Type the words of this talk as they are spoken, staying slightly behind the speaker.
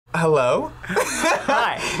Hello?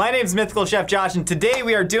 Hi, my name's Mythical Chef Josh, and today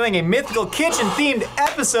we are doing a Mythical Kitchen-themed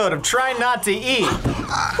episode of Try Not to Eat.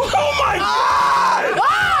 Oh my God!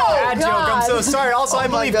 Bad joke, I'm so sorry. Also, I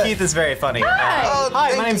believe Keith is very funny.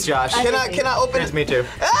 Hi, my name's Josh. Can I open Nice to meet you.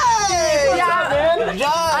 Hey! Yeah,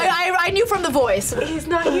 Josh! I knew from the voice. He's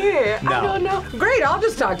not here. No. I don't know. Great, I'll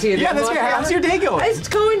just talk to you. Yeah, that's great. How's your day going? It's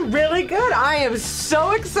going really good. I am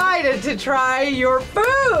so excited to try your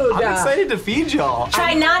food. I'm excited to feed y'all.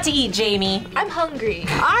 Try not to eat, Jamie. I'm hungry.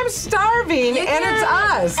 I'm starving, and it's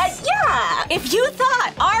us. Yeah, if you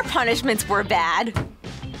thought our punishments were bad.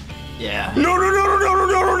 Yeah. No!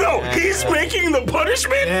 He's making the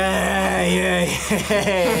punishment? Yeah.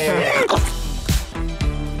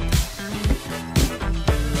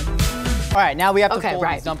 All right, now we have to fold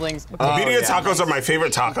these dumplings. Birria tacos are my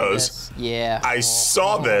favorite tacos. Yeah. I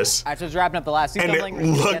saw this, All right, so it's wrapping up the last soup and it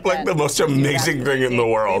dumpling. looked like the most amazing thing in the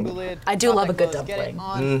world. I do love a good dumpling.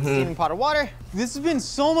 Steaming pot of water. This has been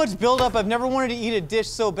so much buildup. I've never wanted to eat a dish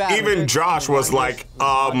so bad. Even Josh was like,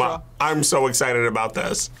 I'm so excited about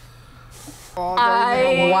this.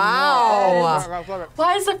 Wow.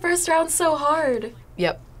 Why is the first round so hard?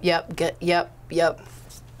 Yep.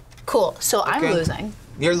 Cool, so I'm losing.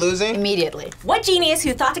 You're losing? Immediately. What genius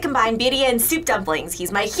who thought to combine birria and soup dumplings?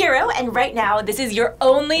 He's my hero, and right now, this is your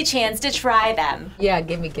only chance to try them. Yeah,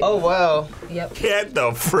 give me. Oh, wow. Yep. Get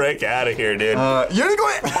the frick out of here, dude. You're just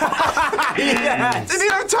going. Yes. Didn't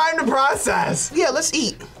even have time to process. Yeah, let's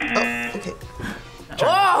eat. Oh, okay.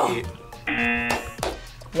 Oh!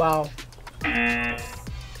 Wow.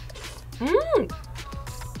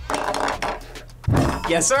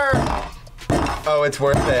 Yes, sir. Oh, it's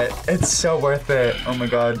worth it. It's so worth it. Oh my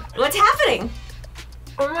God. What's happening?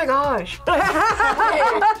 Oh my gosh.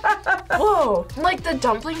 Whoa. Like the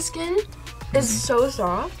dumpling skin is so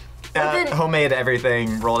soft. Homemade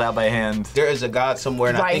everything rolled out by hand. There is a God somewhere,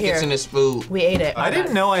 and I think it's in this food. We ate it. I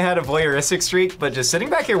didn't know I had a voyeuristic streak, but just sitting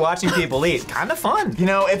back here watching people eat, kind of fun. You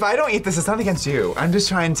know, if I don't eat this, it's not against you. I'm just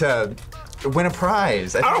trying to win a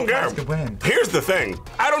prize. I don't care. Could win. Here's the thing.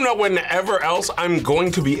 I don't know whenever else I'm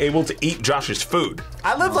going to be able to eat Josh's food.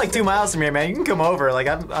 I live like 2 miles from here, man. You can come over. Like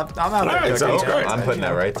I'm out Alright, there. sounds great. I'm putting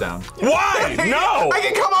that right down. Why? No! I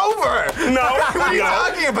can come over. No, What are you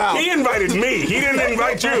talking about? He invited me. He didn't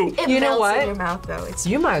invite you. It You know melts what? in your mouth though. It's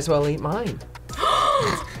You might as well eat mine.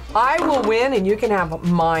 I will win, and you can have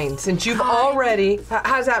mine since you've already.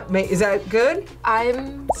 How's that? Is that good?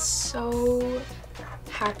 I'm so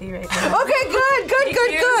happy right now. Okay,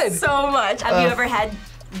 good. So much. Have you ever had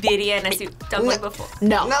birria and a soup dumpling before?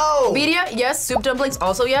 No. No. Birria, yes. Soup dumplings,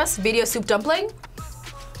 also yes. Birria soup dumpling.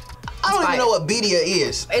 I don't even know what birria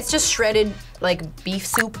is. It's just shredded, like beef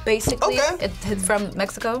soup, basically. Okay. It's from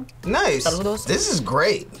Mexico. Nice. Saludos. This is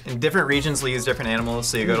great. In different regions, we use different animals.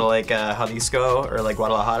 So you go to like Jalisco or like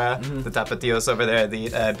Guadalajara, the tapatíos over there, the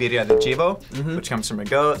birria de chivo, which comes from a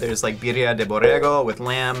goat. There's like birria de borrego with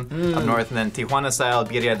lamb up north, and then Tijuana style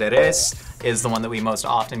birria de res is the one that we most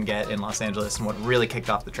often get in Los Angeles and what really kicked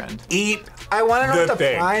off the trend. Eat I want to know the what the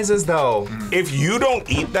thing. prize is, though. If you don't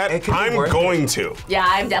eat that, It could be I'm worth going to. Yeah,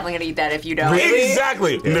 I'm definitely gonna eat that if you don't. Really?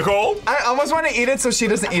 Exactly. Nicole, I almost want to eat it so she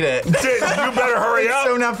doesn't eat it. you better hurry It's up.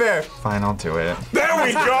 so not fair. Fine, I'll do it. There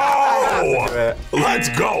we go. it. Let's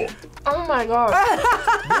go. Oh my god.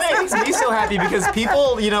 This makes me so happy because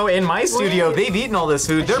people, you know, in my studio, they've eaten all this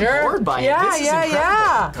food. They're bored by it. This is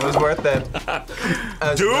incredible. It was worth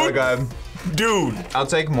it. Dude. Really good. Dude, I'll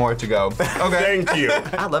take more to go. Okay. thank you.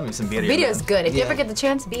 I love me some birria. Birria is good. If you Yeah. ever get the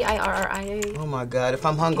chance, B-I-R-R-I-A. Oh my God. If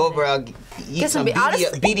I'm hungover, I'll eat Get some some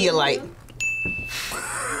birria light.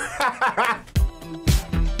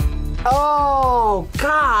 Oh,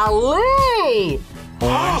 golly!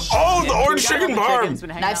 Oh, the orange chicken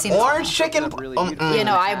parm. I've seen Orange chicken. You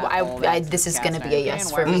know, this is gonna be a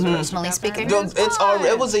yes for me, personally speaking.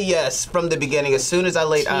 It was a yes from the beginning. As soon as I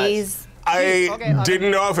laid eyes. Cheese. I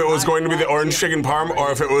didn't know if it was going to be the orange chicken parm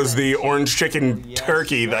or if it was the orange chicken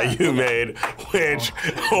turkey that you made, which,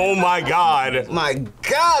 oh my God. My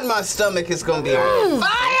God, my stomach is gonna be on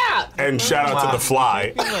fire! And shout out to the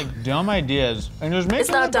fly. Like dumb ideas and just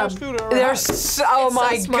making not the best dumb. food ever. They're so, oh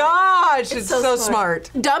my smart. gosh, it's so so smart.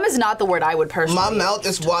 smart. Dumb is not the word I would personally My mouth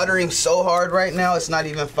is watering so hard right now, it's not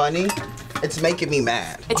even funny. It's making me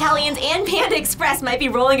mad. Italians and Panda Express might be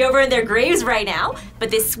rolling over in their graves right now, but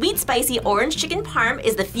this sweet, spicy orange chicken parm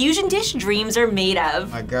is the fusion dish dreams are made of.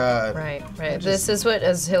 My God. Right. This is what,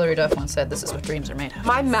 as Hillary Duff once said, this is what dreams are made of.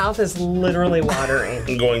 My mouth is literally watering.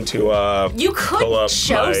 I'm going to You pull could up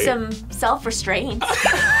show my- some self-restraint.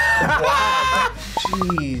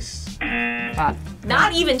 Jeez.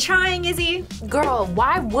 Not even trying, Izzy. Girl,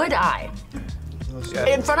 why would I?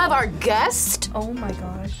 In front of our guest? Oh my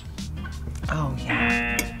gosh. Oh,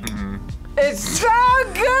 yeah. It's so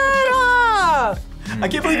good, huh? I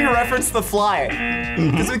can't believe you referenced the fly.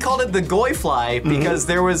 Because we called it the goy fly because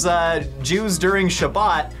there was Jews during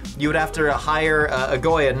Shabbat. You would have to hire a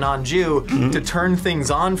goy, a non-Jew, to turn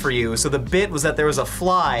things on for you. So the bit was that there was a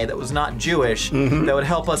fly that was not Jewish that would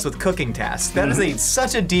help us with cooking tasks. That is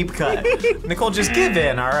such a deep cut. Nicole, just give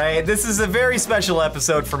in, all right? This is a very special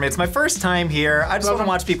episode for me. It's my first time here. I just want to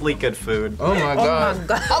watch people eat good food. Oh my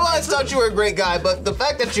god. I always thought you were a great guy, but the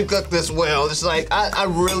fact that you cook this well, it's like, I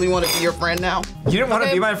really want to be your friend now. You didn't want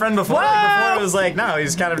to be my friend before? Like, before it was like, no,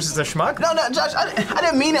 he's kind of just a schmuck? No, Josh, I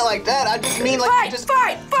didn't mean it like that. I just mean like,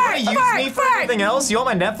 Fight! You use me for anything else? You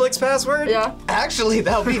want my Netflix password? Yeah. Actually,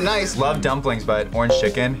 that would be nice. Love dumplings, but orange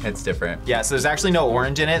chicken, it's different. Yeah, so there's actually no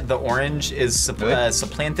orange in it. The orange is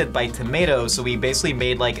supplanted by tomato, so we basically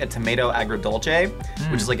made like a tomato agrodolce,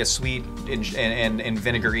 which is like a sweet and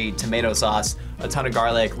vinegary tomato sauce, a ton of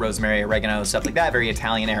garlic, rosemary, oregano, stuff like that, very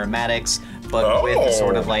Italian aromatics, but with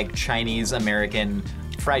sort of like Chinese American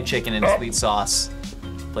fried chicken and sweet sauce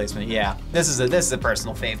placement. Yeah, this is a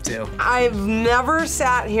personal fave too. I've never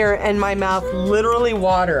sat here and my mouth literally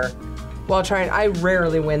water while trying. I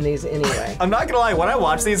rarely win these anyway. I'm not gonna lie, when I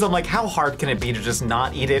watch these, I'm like, how hard can it be to just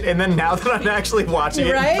not eat it? And then now that I'm actually watching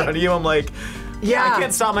it in front of you, I'm like, yeah, I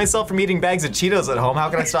can't stop myself from eating bags of Cheetos at home. How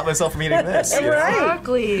can I stop myself from eating this? Right.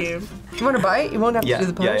 Exactly. You want a bite? You won't have to do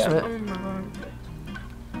the punishment. Oh my god.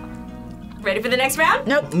 Ready for the next round?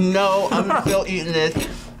 Nope. No, I'm still eating this.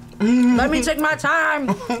 Let me take my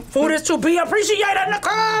time. Food is to be appreciated,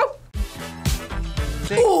 Nicole.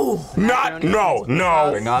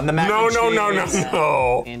 No. Bring on the mac and cheese.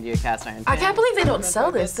 No. India cast iron. I can't believe they don't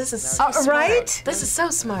sell this. This is so smart. Right? This is so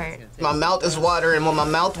smart. My mouth is watering. When my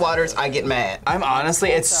mouth waters, I get mad. I'm honestly,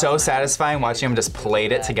 it's so satisfying watching them just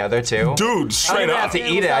plate it together too. Dude, I don't straight even up. have to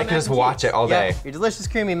eat it, I can just watch it all day. Your delicious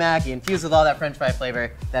creamy mac infused with all that French fry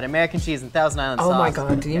flavor, that American cheese and Thousand Island sauce. Oh my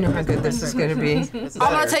god, do you know how good this is gonna be? I'm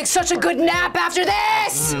gonna take such a good nap after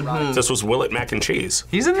this. This was Willet mac and cheese.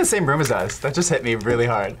 He's in the same room as us. That just hit me really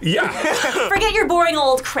hard. Yeah. Forget your boring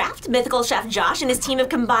old craft. Mythical Chef Josh and his team have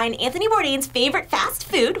combined Anthony Bourdain's favorite fast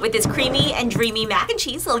food with his creamy and dreamy mac and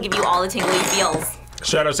cheese that'll give you all the tingly feels.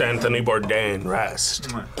 Shout out to Anthony Bourdain. Rest.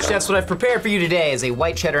 Chefs, what I've prepared for you today is a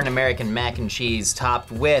white cheddar and American mac and cheese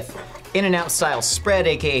topped with In-N-Out style spread,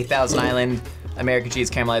 aka Thousand Island, American cheese,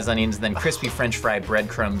 caramelized onions, and then crispy French fried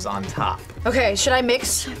breadcrumbs on top. Okay, should I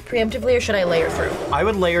mix preemptively or should I layer through? I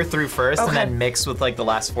would layer through first and Okay. then mix with like the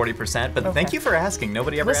last 40%, but thank you for asking.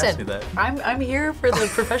 Nobody ever asked me that. I'm here for the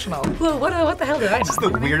professional. What the hell did I do? It's the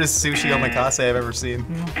weirdest sushi omakase I've ever seen.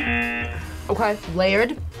 Okay,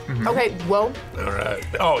 layered. Okay, well. All right.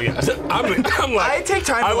 Oh yeah. I'm like. I take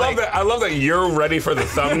time to I love that you're ready for the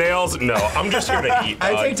thumbnails. No, I'm just here to eat.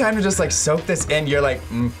 I take time to just like soak this in. You're like,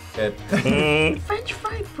 good. French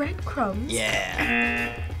fried breadcrumbs.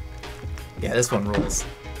 Yeah. Yeah, this one rules.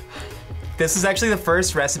 This is actually the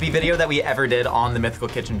first recipe video that we ever did on the Mythical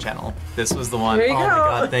Kitchen channel. This was the one. There you Oh my go.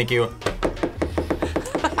 god, thank you.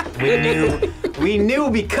 We knew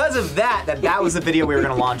because of that was the video we were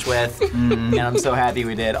gonna launch with, and I'm so happy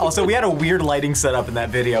we did. Also, we had a weird lighting setup in that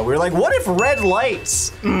video. We were like, what if red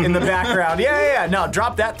lights in the background? Yeah. No,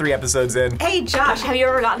 drop that 3 episodes in. Hey Josh, have you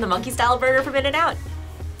ever gotten the monkey style burger from In-N-Out?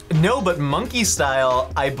 No, but Monkey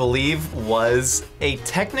Style, I believe, was a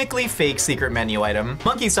technically fake secret menu item.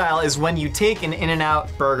 Monkey Style is when you take an In-N-Out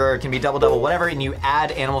burger, it can be double, whatever, and you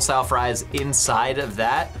add animal style fries inside of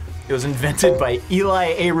that. It was invented by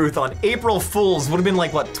Eli Aruth on April Fools. Would have been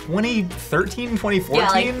like, what, 2013,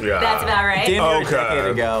 2014? Yeah, that's about right. Damn near a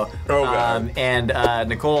decade ago. Okay. And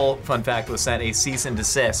Nicole, fun fact, was sent a cease and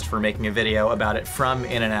desist for making a video about it from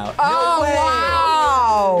In-N-Out. Oh,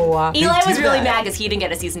 wow. Eli was do really that? mad because he didn't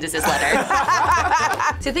get a cease and desist letter.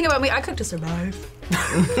 See, the thing about me, I cook to survive.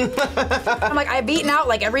 I'm like, I've eaten out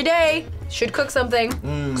like every day. Should cook something.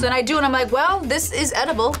 So then I do, and I'm like, well, this is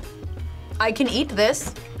edible. I can eat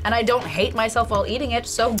this, and I don't hate myself while eating it,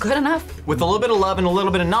 so good enough. With a little bit of love and a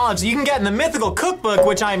little bit of knowledge you can get in the Mythical Cookbook,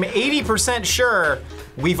 which I'm 80% sure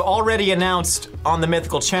we've already announced on the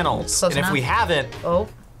Mythical channels. Close and if enough. we haven't, Oh,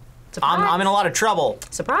 surprise. I'm in a lot of trouble.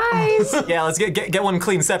 Surprise. Yeah, let's get one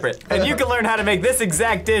clean separate. And you can learn how to make this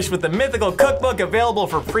exact dish with the Mythical Cookbook, available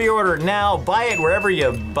for pre-order now. Buy it wherever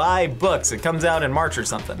you buy books. It comes out in March or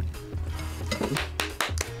something.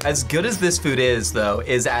 As good as this food is, though,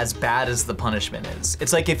 is as bad as the punishment is.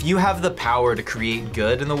 It's like if you have the power to create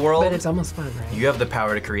good in the world, But it's almost fun, right? you have the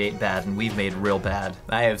power to create bad, and we've made real bad.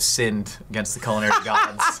 I have sinned against the culinary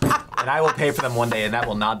gods. And I will pay for them one day, and that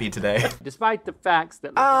will not be today. Despite the facts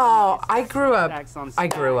that I grew up.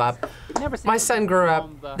 My son grew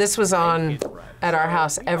up. This was on at our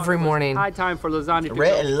house every morning. high time for lasagna to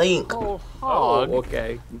Red go. Link. Oh,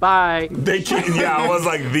 okay. Bye. They can't, yeah, I was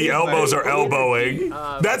like, the elbows are elbowing.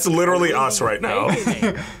 That's literally us right now.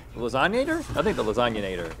 Lasagnator? I think the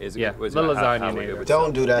Lasagnator is Yeah, was the how Lasagnator. we would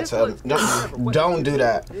Don't do that to him. Don't do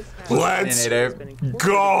that. Let's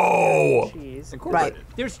go. Right.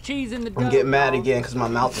 There's cheese in the dough. I'm getting mad again because my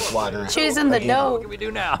mouth is watering. Cheese in the dough. What can we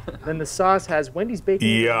do now? Then the sauce has Wendy's bacon.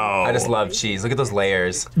 Yo. I just love cheese. Look at those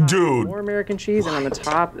layers. Dude. More American cheese, and on the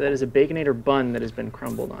top, that is a Baconator bun that has been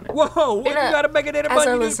crumbled on it. Whoa, what, you got a Baconator As bun?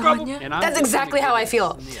 a You just crumbled? lasagna? That's exactly how I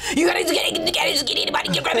feel. You gotta get anybody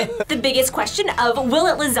get it. The biggest question of will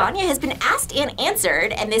it lasagna has been asked and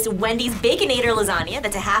answered, and this Wendy's Baconator lasagna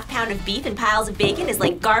that's a half pound of beef and piles of bacon is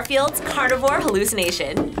like Garfield's carnivore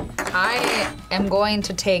hallucination. I am going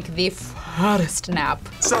to take the hottest nap.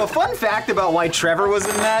 So a fun fact about why Trevor was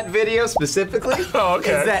in that video specifically is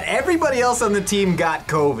that everybody else on the team got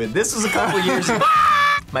COVID. This was a couple years ago.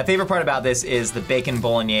 My favorite part about this is the bacon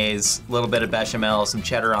bolognese, a little bit of bechamel, some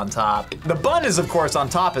cheddar on top. The bun is, of course, on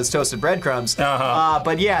top as toasted breadcrumbs.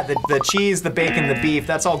 But yeah, the cheese, the bacon, the beef,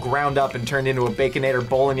 that's all ground up and turned into a Baconator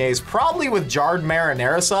bolognese, probably with jarred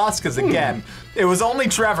marinara sauce, because again, it was only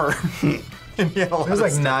Trevor. There's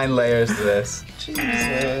like 9 layers to this.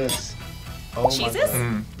 Jesus. Oh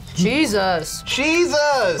Jesus? Jesus.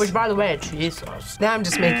 Jesus. Which, by the way, Jesus. Now I'm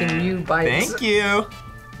just making you bites. Thank you.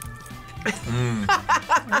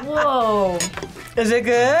 Whoa. Is it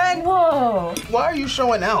good? Whoa. Why are you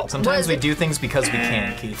showing out? Sometimes we do things because we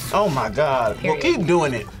can, Keith. Oh my God. Well, keep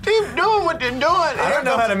doing it. Keep doing what you're doing. I don't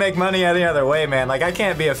know how to make money any other way, man. Like, I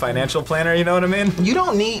can't be a financial planner, you know what I mean? You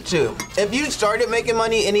don't need to. If you started making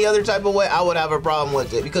money any other type of way, I would have a problem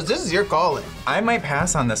with it because this is your calling. I might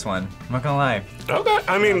pass on this one. I'm not gonna lie. Okay.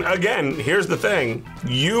 I mean, again, here's the thing.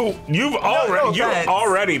 You're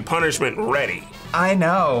already punishment ready. I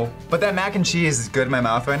know, but that mac and cheese is good in my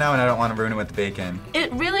mouth right now, and I don't want to ruin it with the bacon.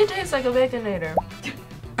 It really tastes like a Baconator.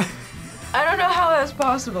 I don't know how that's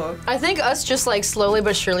possible. I think us just like slowly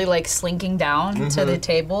but surely like slinking down to the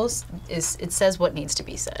tables it says what needs to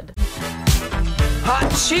be said.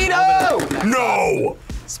 Hot Cheeto! No!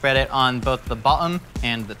 Spread it on both the bottom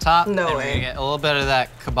and the top. No and way. We're gonna get a little bit of that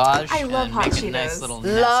cabbage. I love and hot make it Cheetos. nice little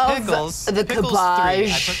Love pickles. the Pickles cabbage.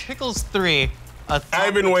 3. I put pickles 3.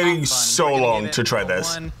 I've been waiting so long to try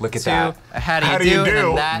this. Look at that. How do you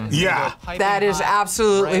do? Yeah. That is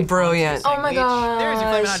absolutely brilliant. Oh my God. There's your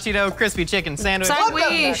Flamin' Hot Cheeto crispy chicken sandwich.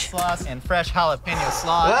 Sandwich. Sauce and fresh jalapeno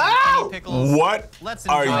sauce. Wow. And pickles. What Let's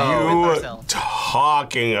are enjoy it with you ourselves.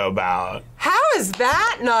 talking about? How is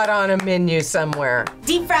that not on a menu somewhere?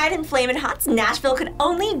 Deep fried and flamin' hots, Nashville could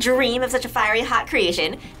only dream of such a fiery hot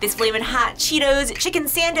creation. This Flamin' Hot Cheetos chicken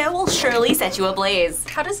sando will surely set you ablaze.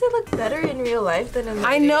 How does it look better in real life than in the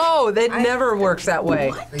I know, that never works that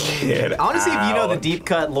way. Get Honestly, if you know the out. deep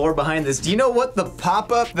cut lore behind this, do you know what the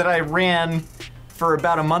pop-up that I ran for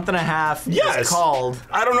about a month and a half was called?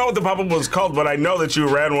 I don't know what the pop-up was called, but I know that you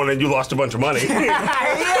ran one and you lost a bunch of money.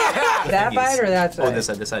 That side or that side? Oh, this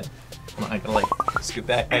side, this side. Come on, I gotta like scoop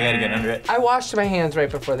back. I gotta get under it. I washed my hands right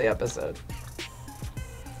before the episode.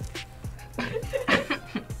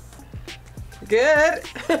 Good.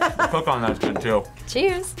 The cook on that's good too.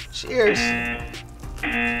 Cheers. Cheers.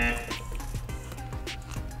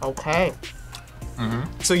 Okay.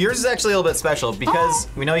 So yours is actually a little bit special because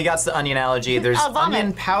we know you got the onion allergy. There's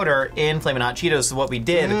onion powder in Flamin' Hot Cheetos. So what we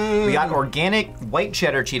did, we got organic white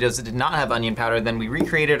cheddar Cheetos that did not have onion powder. Then we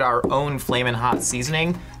recreated our own Flamin' Hot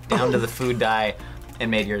seasoning down to the food dye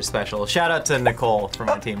and made yours special. Shout out to Nicole from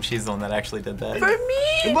our team. She's the one that actually did that. For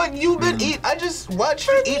me? But you've been I just watched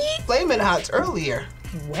you eat Flamin' Hots earlier.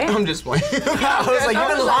 I'm just playing. I was like,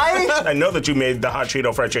 you've been lying? I know that you made the hot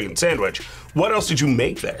Cheeto fried chicken sandwich. What else did you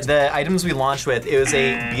make there? The items we launched with, it was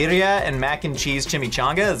a birria and mac and cheese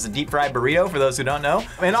chimichanga. It's a deep fried burrito for those who don't know.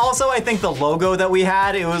 And also I think the logo that we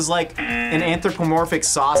had, it was like an anthropomorphic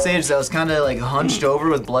sausage that was kind of like hunched over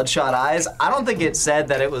with bloodshot eyes. I don't think it said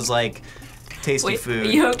that it was like tasty food.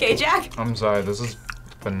 Are you okay, Jack? I'm sorry, this is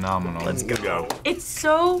phenomenal. Let's go. It's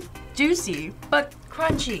so juicy, but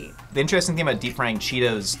crunchy. The interesting thing about deep frying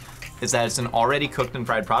Cheetos is that it's an already cooked and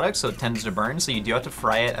fried product, so it tends to burn, so you do have to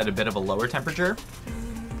fry it at a bit of a lower temperature.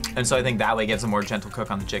 And so I think that way it gives a more gentle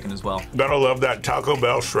cook on the chicken as well. Gotta love that Taco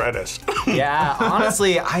Bell shredders. Yeah,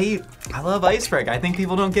 honestly, I love iceberg. I think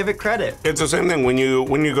people don't give it credit. It's the same thing when you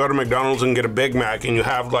go to McDonald's and get a Big Mac and you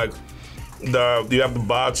have like you have the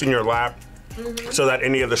box in your lap so that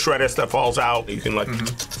any of the shredded stuff falls out. You can like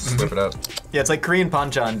whip it up. Yeah, it's like Korean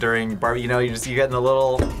panchan during barbecue. You know, you get in the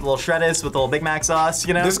little shredders with the little Big Mac sauce.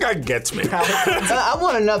 You know. This guy gets me. I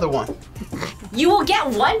want another one. You will get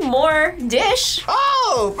one more dish.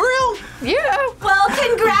 Oh, for real? Yeah. Well,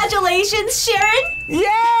 congratulations, Sharon.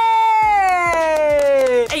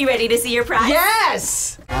 Yay! Are you ready to see your prize?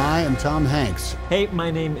 Yes! I am Tom Hanks. Hey, my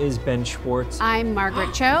name is Ben Schwartz. I'm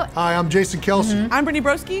Margaret Cho. Hi, I'm Jason Kelsey. I'm Brittany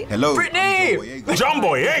Broski. Hello. Brittany! John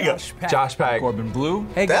Boyega. Josh Peck. Corbin Blue.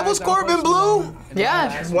 Hey, That was Corbin Blue?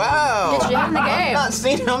 Yeah. Wow. Get you in the game. I've not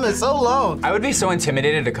seen him in so long. I would be so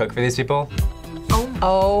intimidated to cook for these people.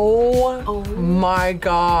 Oh my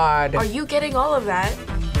God. Are you getting all of that?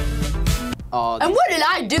 Oh, And what did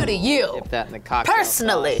I do to you? dip that in the cocktail.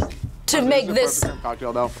 Personally, to make this.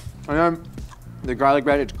 Cocktail though. And then the garlic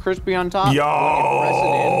bread, it's crispy on top. Yo! Press it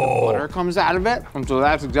in, the butter comes out of it. And so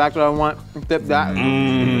that's exactly what I want. Dip that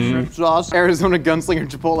in shrimp sauce. Arizona Gunslinger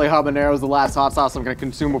Chipotle Habanero is the last hot sauce I'm gonna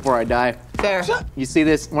consume before I die. Fair. You see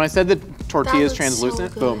this? When I said the tortilla is looks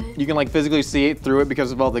translucent, so boom. You can like physically see it through it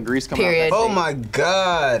because of all the grease coming Period. out. Oh my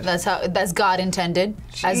God. That's God intended.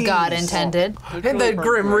 As God intended. And the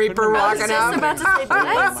Grim Reaper walking out. About to say, did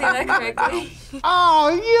I see that correctly? Oh,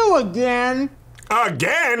 you again?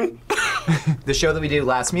 Again? The show that we do,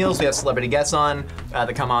 Last Meals, we have celebrity guests on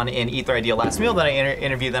that come on and eat their ideal last meal. Then I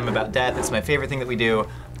interview them about death. It's my favorite thing that we do.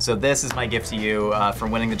 So this is my gift to you for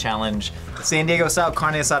winning the challenge. San Diego style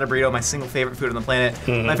carne asada burrito, my single favorite food on the planet.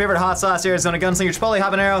 My favorite hot sauce, Arizona Gunslinger Chipotle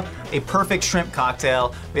Habanero, a perfect shrimp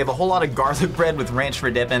cocktail. We have a whole lot of garlic bread with ranch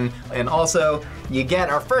for dipping. And also, you get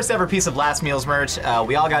our first ever piece of Last Meals merch.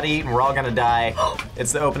 We all gotta eat and we're all gonna die.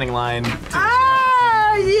 It's the opening line.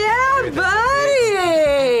 Oh, yeah,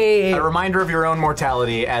 buddy! A reminder of your own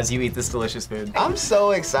mortality as you eat this delicious food. I'm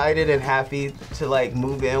so excited and happy to like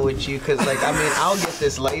move in with you because like, I mean, I'll get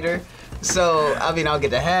this later. So, I mean, I'll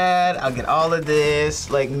get the hat, I'll get all of this,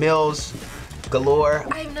 like meals galore.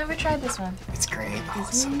 I've never tried this one. It's great. Oh,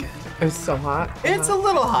 it's so good. It's so hot. It's a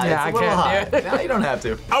little hot. Yeah, it's a little I hot. can't do it. No, you don't have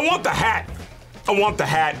to. I want the hat. I want the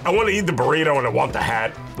hat. I want to eat the burrito and I want the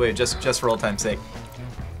hat. Wait, just for old time's sake.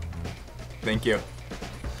 Thank you.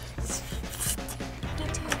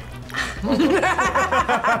 You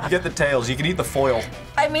get the tails. You can eat the foil.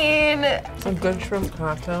 I mean, A good shrimp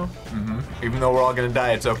cocktail. Even though we're all gonna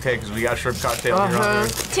die, it's okay because we got shrimp cocktail here on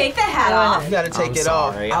Earth. Take the hat off. You gotta take I'm it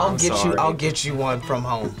sorry, off. I'm sorry. I'll get you one from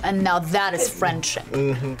home. And now that is friendship.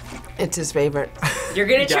 It's his favorite. You're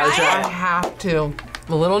gonna try I it. have to.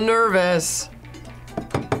 I'm a little nervous.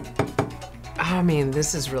 I mean,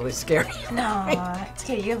 this is really scary. no, it's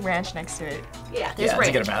okay. You have ranch next to it. Yeah, there's Yeah, that's a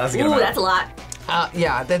ranch. good amount. That's a good Ooh, amount. that's a lot.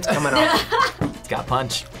 Yeah, that's coming off. It's got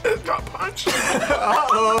punch. Got punch.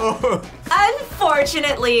 Uh-oh.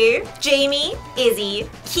 Unfortunately, Jamie, Izzy,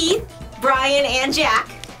 Keith, Brian, and Jack,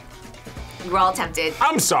 you were all tempted.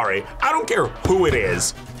 I'm sorry. I don't care who it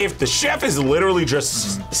is. If the chef is literally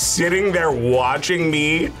just sitting there watching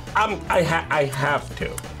me, I have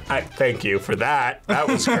to. Thank you for that. That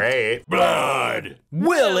was great. Blood.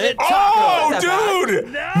 Will it Oh, dude!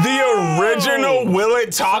 The original Will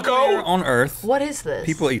It Taco? on Earth, What is this?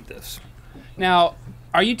 people eat this. Now,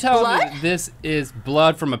 are you telling me Blood? that this is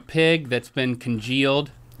blood from a pig that's been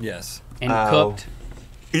congealed? Yes. And cooked?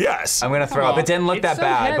 Yes. I'm gonna throw up. It didn't look It's that so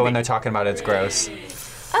bad, but when heavy. they're talking about it, it's gross.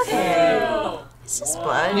 Okay. It's just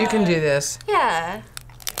blood. You can do this. Yeah.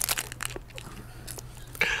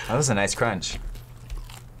 That was a nice crunch.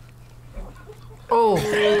 Oh.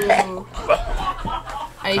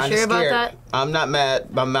 Are you Kinda sure about scared. that? I'm not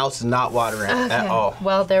mad. My mouth's not watering at all.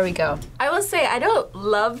 Well, there we go. I will say I don't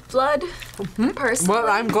love blood personally. Well,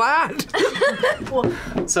 I'm glad.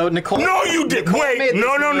 So Nicole. No, you did. Wait.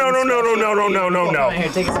 No. Here,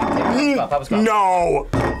 take a seat. Pop. No.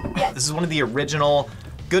 This is one of the original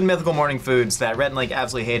good mythical morning foods that Rhett and Lake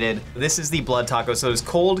absolutely hated. This is the blood taco. So it's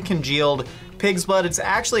cold, congealed pig's blood. It's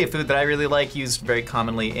actually a food that I really like, used very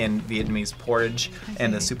commonly in Vietnamese porridge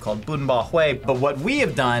and a soup called bun ba hue. But what we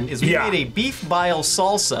have done is we made a beef bile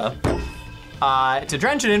salsa to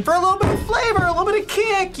drench it in for a little bit of flavor, a little bit of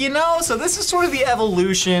kick, you know? So this is sort of the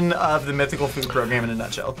evolution of the mythical food program in a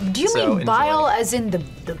nutshell. Do you So mean enjoy. bile as in the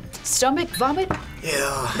stomach vomit?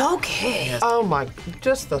 Yeah. Okay. Oh my,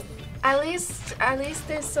 just the. At least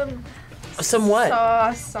there's some what?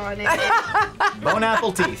 sauce on it. Bone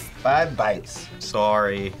apple teeth. 5 bites.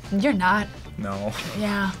 Sorry. You're not. No.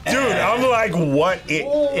 Yeah. Dude, I'm like, what?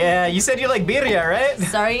 Yeah, you said you like birria, right?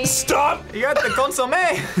 Sorry. Stop! You got the consomme.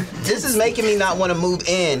 This is making me not want to move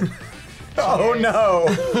in. Oh no.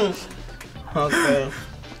 Okay.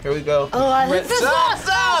 Here we go. Oh, I like this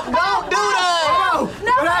Stop! Don't do that!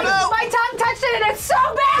 No, my tongue touched poison! It's so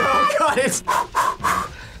bad! Oh God, it's.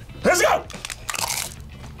 Let's go.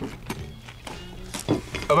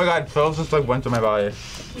 Oh my God, Phil's just like went to my body.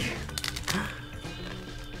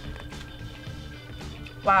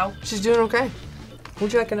 Wow. She's doing okay.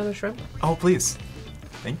 Would you like another shrimp? Oh please,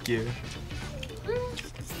 thank you.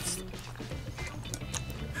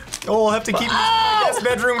 Oh, I'll have to keep this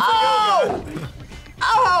bedroom for yoga.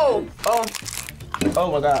 Oh! Oh!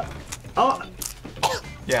 Oh my God. Oh!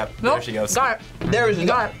 Yeah, Nope. there she goes. Got it. There is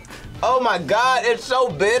Got it. Oh my God! It's so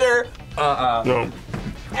bitter. No.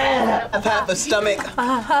 I've had the stomach.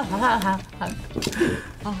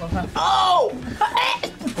 Oh!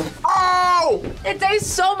 Oh! It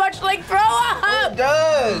tastes so much like throw up! It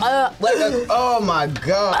does. Oh my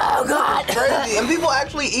God. Oh God. Crazy. And people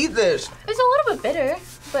actually eat this. It's a little bit bitter,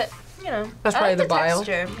 but you know. That's I probably like the bile.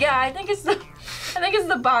 texture. Yeah, I think it's the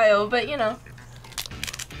bile, but you know.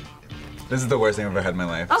 This is the worst thing I've ever had in my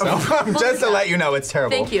life. So just to let you know, it's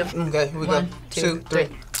terrible. Thank you. Okay, here we go. 1, 2, 3.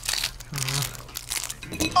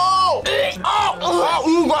 Oh!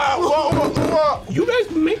 Oh! You guys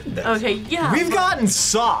made this. Okay, yeah. We've gotten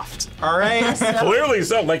soft, all right? Clearly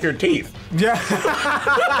so, like your teeth. Yeah.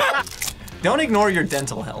 Don't ignore your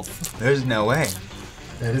dental health. There's no way.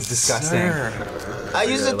 That is disgusting. I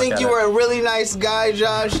used to think you were a really nice guy,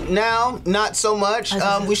 Josh. Now, not so much.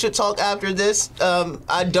 We should talk after this.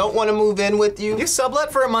 I don't want to move in with you. You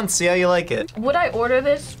sublet for a month, see how you like it. Would I order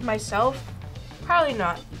this myself? Probably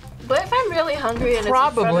not. But if I'm really hungry and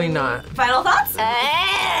Probably it's in front not. Final thoughts?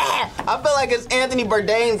 I feel like it's Anthony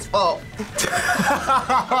Bourdain's fault.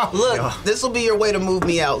 Look, this will be your way to move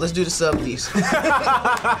me out. Let's do the sub piece.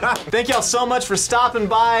 Thank y'all so much for stopping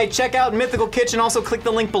by. Check out Mythical Kitchen. Also click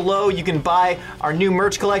the link below. You can buy our new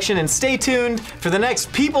merch collection and stay tuned for the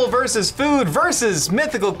next People versus Food versus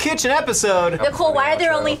Mythical Kitchen episode. Nicole, why are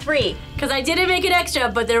there only 3? Because I didn't make it extra,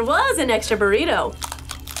 but there was an extra burrito.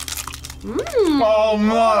 Oh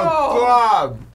my God.